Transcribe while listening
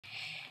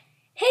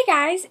Hey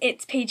guys,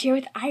 it's Paige here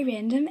with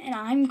iRandom, and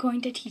I'm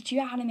going to teach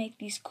you how to make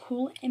these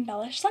cool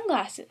embellished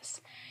sunglasses.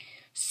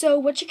 So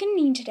what you're going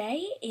to need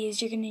today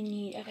is you're going to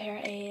need a pair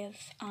of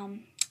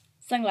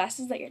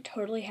sunglasses that you're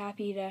totally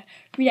happy to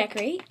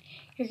redecorate.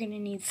 You're going to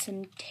need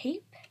some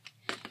tape,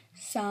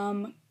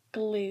 some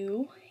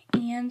glue,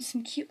 and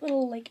some cute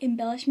little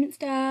embellishment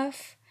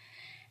stuff.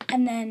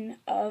 And then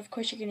of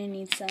course you're going to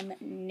need some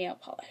nail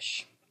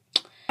polish.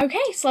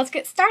 Okay, so let's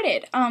get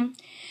started.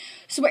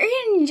 So what you're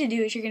going to need to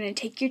do is you're going to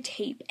take your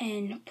tape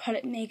and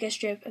make a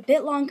strip a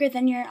bit longer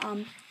than your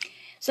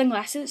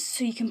sunglasses,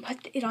 so you can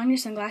put it on your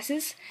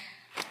sunglasses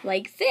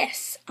like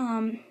this.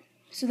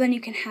 So then you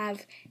can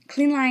have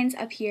clean lines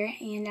up here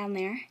and down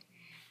there,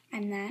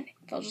 and that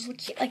they'll just look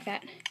cute like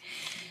that.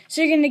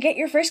 So you're going to get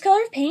your first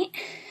color of paint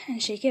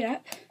and shake it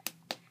up,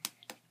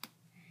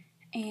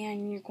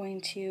 and you're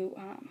going to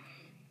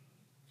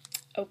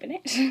open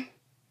it.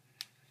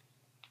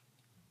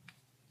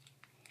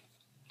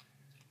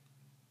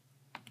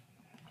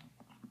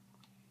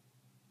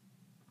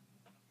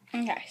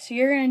 Okay, so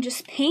you're going to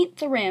just paint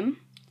the rim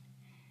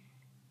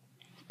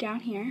down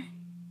here,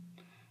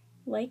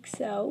 like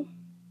so.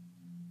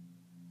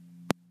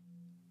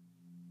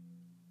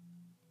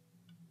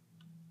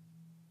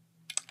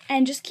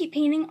 And just keep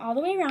painting all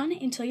the way around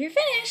until you're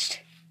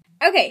finished.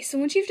 Okay, so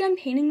once you've done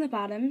painting the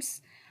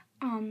bottoms,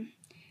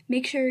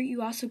 make sure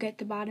you also get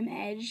the bottom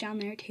edge down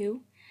there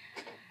too.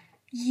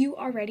 You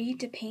are ready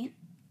to paint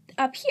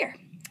up here.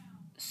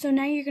 So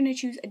now you're going to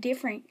choose a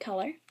different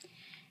color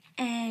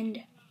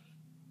and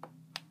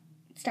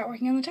start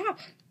working on the top.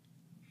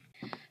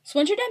 So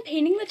once you're done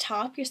painting the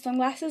top, your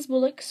sunglasses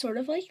will look sort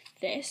of like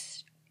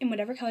this in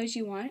whatever colors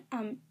you want.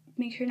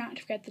 Make sure not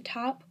to forget the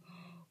top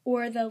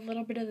or the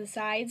little bit of the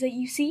sides that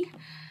you see.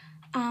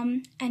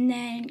 And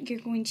then you're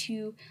going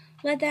to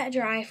let that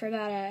dry for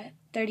about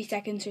 30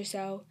 seconds or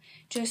so,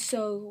 just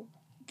so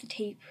the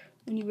tape,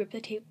 when you rip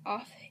the tape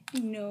off,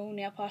 no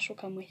nail polish will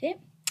come with it.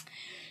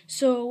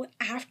 So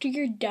after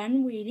you're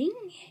done waiting,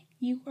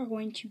 you are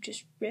going to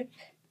just rip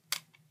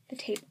the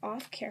tape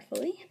off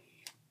carefully.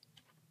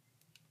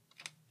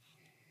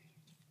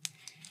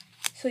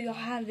 So you'll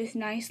have this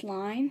nice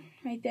line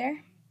right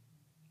there.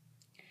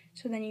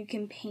 So then you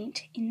can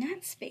paint in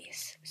that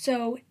space.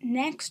 So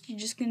next you're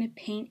just going to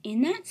paint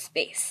in that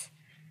space.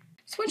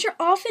 So once you're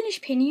all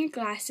finished painting your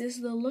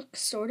glasses, they'll look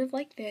sort of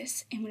like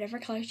this in whatever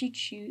colors you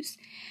choose.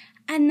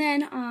 And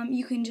then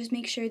you can just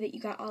make sure that you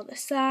got all the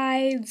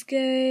sides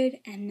good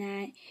and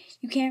that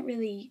you can't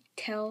really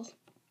tell,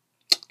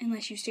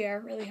 unless you stare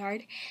really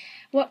hard,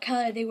 what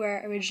color they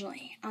were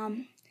originally.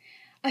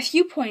 A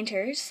few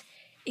pointers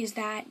is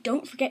that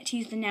don't forget to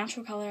use the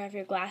natural color of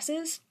your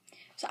glasses.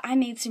 So I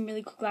made some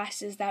really cool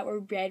glasses that were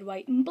red,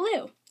 white, and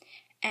blue.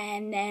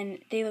 And then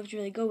they looked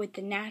really good with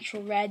the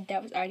natural red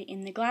that was already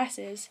in the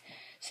glasses.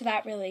 So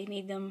that really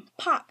made them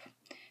pop.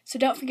 So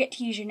don't forget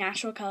to use your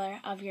natural color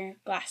of your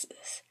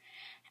glasses.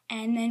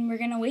 And then we're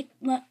going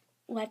to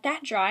let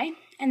that dry.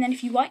 And then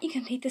if you want, you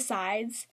can paint the sides